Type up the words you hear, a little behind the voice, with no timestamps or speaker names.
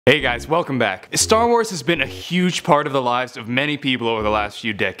Hey guys, welcome back. Star Wars has been a huge part of the lives of many people over the last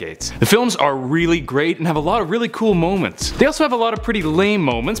few decades. The films are really great and have a lot of really cool moments. They also have a lot of pretty lame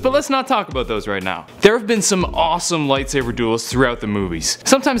moments, but let's not talk about those right now. There have been some awesome lightsaber duels throughout the movies.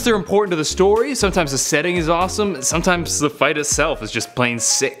 Sometimes they're important to the story, sometimes the setting is awesome, sometimes the fight itself is just plain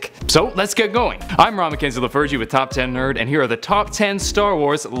sick. So let's get going. I'm Ron Mackenzie LaFergie with Top 10 Nerd, and here are the top 10 Star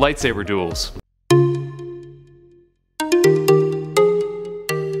Wars lightsaber duels.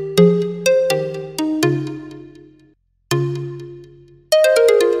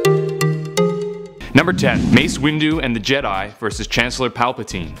 Number 10. Mace Windu and the Jedi versus Chancellor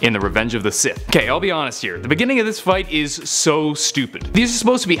Palpatine in The Revenge of the Sith. Okay, I'll be honest here. The beginning of this fight is so stupid. These are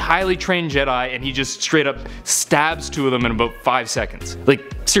supposed to be highly trained Jedi and he just straight up stabs two of them in about 5 seconds.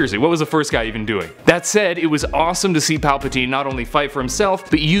 Like, seriously, what was the first guy even doing? That said, it was awesome to see Palpatine not only fight for himself,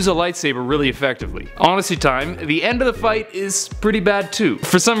 but use a lightsaber really effectively. Honesty time, the end of the fight is pretty bad too.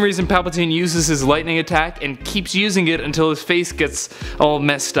 For some reason, Palpatine uses his lightning attack and keeps using it until his face gets all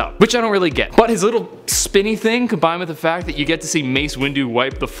messed up, which I don't really get. But his little spinny thing, combined with the fact that you get to see Mace Windu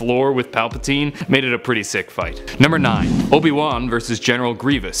wipe the floor with Palpatine, made it a pretty sick fight. Number 9. Obi-Wan versus General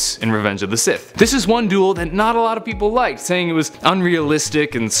Grievous in Revenge of the Sith. This is one duel that not a lot of people liked, saying it was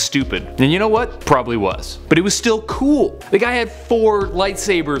unrealistic and stupid. And you know what? Probably was. But it was still cool. The guy had 4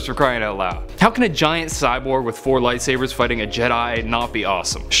 lightsabers, for crying out loud. How can a giant cyborg with 4 lightsabers fighting a Jedi not be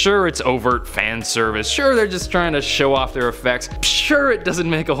awesome? Sure, it's overt fan service. Sure, they're just trying to show off their effects. Sure, it doesn't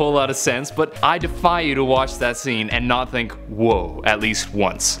make a whole lot of sense, but I defy you to watch that scene and not think, whoa, at least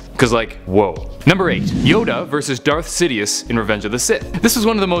once. Cause like, whoa. Number 8. Yoda versus Darth Sidious in Revenge of the Sith. This is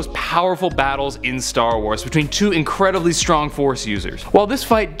one of the most powerful battles in Star Wars between 2 incredibly strong Force users. While this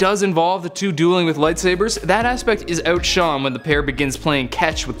fight does involve the 2 dueling with lightsabers, that aspect is outshone when the pair begins playing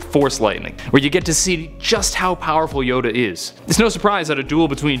catch with Force lightning, where you get to see just how powerful Yoda is. It's no surprise that a duel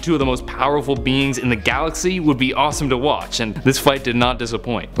between 2 of the most powerful beings in the galaxy would be awesome to watch, and this fight did not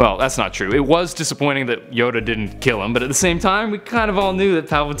disappoint. Well, that's not true. It was disappointing that Yoda didn't kill him, but at the same time, we kind of all knew that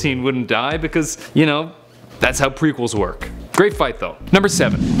Palpatine wouldn't die because, you know, that's how prequels work. Great fight though. Number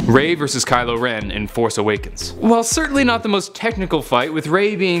 7. Rey versus Kylo Ren in Force Awakens. While certainly not the most technical fight, with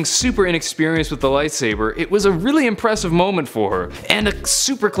Rey being super inexperienced with the lightsaber, it was a really impressive moment for her, and a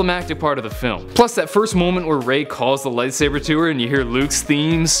super climactic part of the film. Plus that first moment where Rey calls the lightsaber to her and you hear Luke's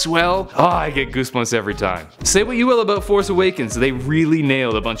theme swell, oh, I get goosebumps every time. Say what you will about Force Awakens, they really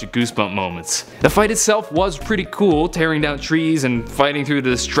nailed a bunch of goosebump moments. The fight itself was pretty cool, tearing down trees and fighting through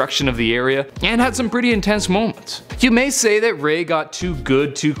the destruction of the area, and had some pretty intense moments. You may say that Rey got too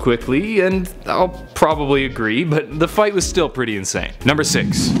good too quickly, and I'll probably agree, but the fight was still pretty insane. Number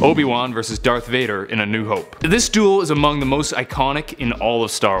 6. Obi-Wan versus Darth Vader in A New Hope. This duel is among the most iconic in all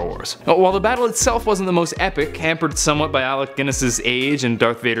of Star Wars. While the battle itself wasn't the most epic, hampered somewhat by Alec Guinness's age and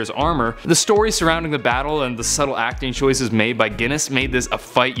Darth Vader's armor, the story surrounding the battle and the subtle acting choices made by Guinness made this a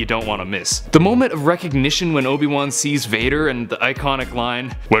fight you don't want to miss. The moment of recognition when Obi-Wan sees Vader and the iconic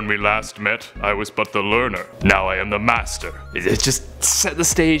line, "When we last met, I was but the learner. Now I am the master." It just set the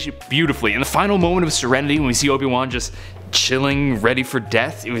stage beautifully. In the final moment of serenity when we see Obi-Wan just chilling, ready for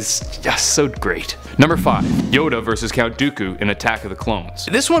death, it was just so great. Number 5. Yoda versus Count Dooku in Attack of the Clones.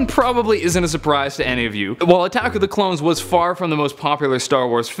 This one probably isn't a surprise to any of you. While Attack of the Clones was far from the most popular Star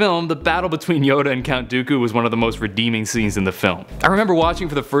Wars film, the battle between Yoda and Count Dooku was one of the most redeeming scenes in the film. I remember watching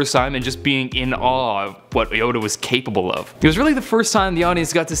for the first time and just being in awe of what Yoda was capable of. It was really the first time the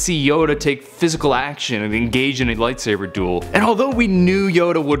audience got to see Yoda take physical action and engage in a lightsaber duel. And although we knew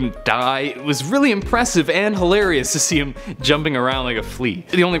Yoda wouldn't die, it was really impressive and hilarious to see him jumping around like a flea.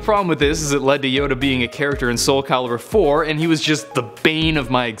 The only problem with this is it led to Yoda being a character in Soul Calibur 4, and he was just the bane of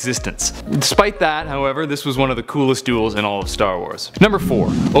my existence. Despite that, however, this was one of the coolest duels in all of Star Wars. Number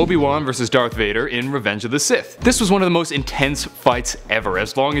 4. Obi-Wan versus Darth Vader in Revenge of the Sith. This was one of the most intense fights ever,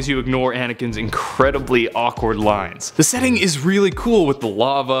 as long as you ignore Anakin's incredibly awkward lines. The setting is really cool with the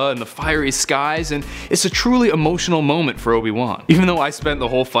lava and the fiery skies, and it's a truly emotional moment for Obi-Wan. Even though I spent the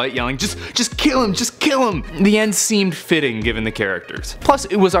whole fight yelling, just kill him, just kill him, the end seemed fitting given the characters. Plus,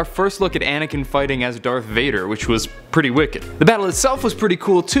 it was our first look at Anakin fighting as Darth Vader, which was pretty wicked. The battle itself was pretty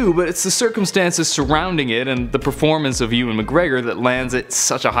cool too, but it's the circumstances surrounding it and the performance of Ewan McGregor that lands it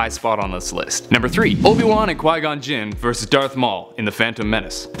such a high spot on this list. Number 3. Obi-Wan and Qui-Gon Jinn versus Darth Maul in The Phantom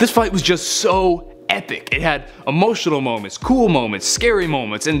Menace. This fight was just so epic. It had emotional moments, cool moments, scary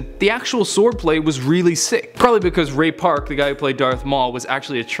moments, and the actual swordplay was really sick. Probably because Ray Park, the guy who played Darth Maul, was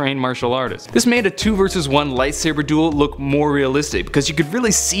actually a trained martial artist. This made a 2 versus 1 lightsaber duel look more realistic because you could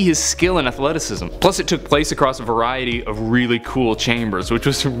really see his skill and athleticism. Plus it took place across a variety of really cool chambers, which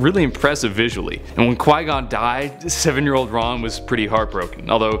was really impressive visually. And when Qui-Gon died, 7-year-old Ron was pretty heartbroken.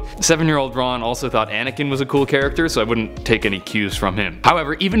 Although 7-year-old Ron also thought Anakin was a cool character, so I wouldn't take any cues from him.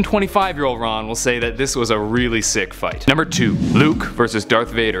 However, even 25-year-old Ron will say that this was a really sick fight. Number 2. Luke versus Darth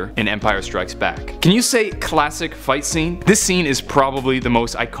Vader in Empire Strikes Back. Can you say classic fight scene? This scene is probably the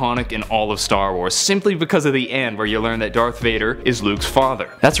most iconic in all of Star Wars, simply because of the end where you learn that Darth Vader is Luke's father.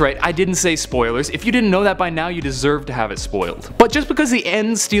 That's right, I didn't say spoilers. If you didn't know that by now, you deserve to have it spoiled. But just because the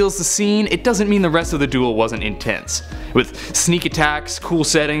end steals the scene, it doesn't mean the rest of the duel wasn't intense. With sneak attacks, cool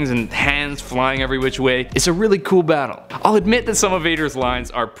settings, and hands flying every which way, it's a really cool battle. I'll admit that some of Vader's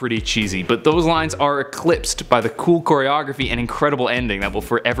lines are pretty cheesy, but those lines are eclipsed by the cool choreography and incredible ending that will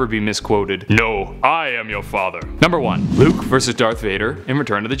forever be misquoted. No, I am your father. Number 1. Luke versus Darth Vader in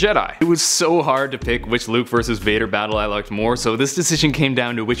Return of the Jedi. It was so hard to pick which Luke versus Vader battle I liked more, so this decision came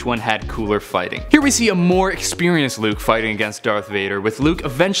down to which one had cooler fighting. Here we see a more experienced Luke fighting against Darth Vader, with Luke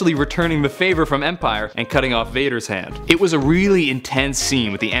eventually returning the favor from Empire and cutting off Vader's hand. It was a really intense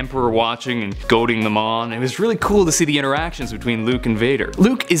scene with the Emperor watching and goading them on. It was really cool to see the interactions between Luke and Vader.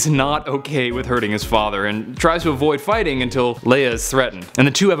 Luke is not okay with hurting his father and tries to avoid fighting until Leia is threatened, and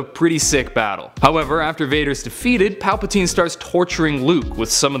the two have a pretty sick battle. However, after Vader's defeated, Palpatine starts torturing Luke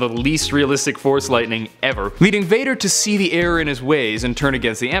with some of the least realistic Force lightning ever, leading Vader to see the error in his ways and turn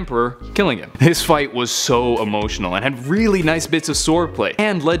against the Emperor, killing him. This fight was so emotional and had really nice bits of swordplay,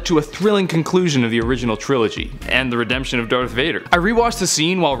 and led to a thrilling conclusion of the original trilogy, and the redemption of Darth Vader. I rewatched the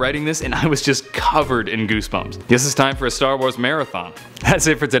scene while writing this and I was just covered in goosebumps. Guess it's time for a Star Wars marathon. That's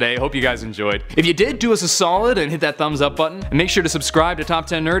it for today, hope you guys enjoyed. If you did, do us a solid and hit that thumbs up button, and make sure to subscribe to Top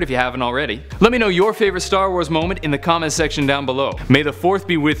 10 Nerd if you haven't already. Let me know your favorite Star Wars moment in the comment section down below. May the 4th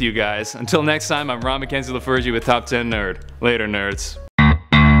be with you guys. Until next time, I'm Ron Mackenzie LaFurgey with Top 10 Nerd. Later, nerds.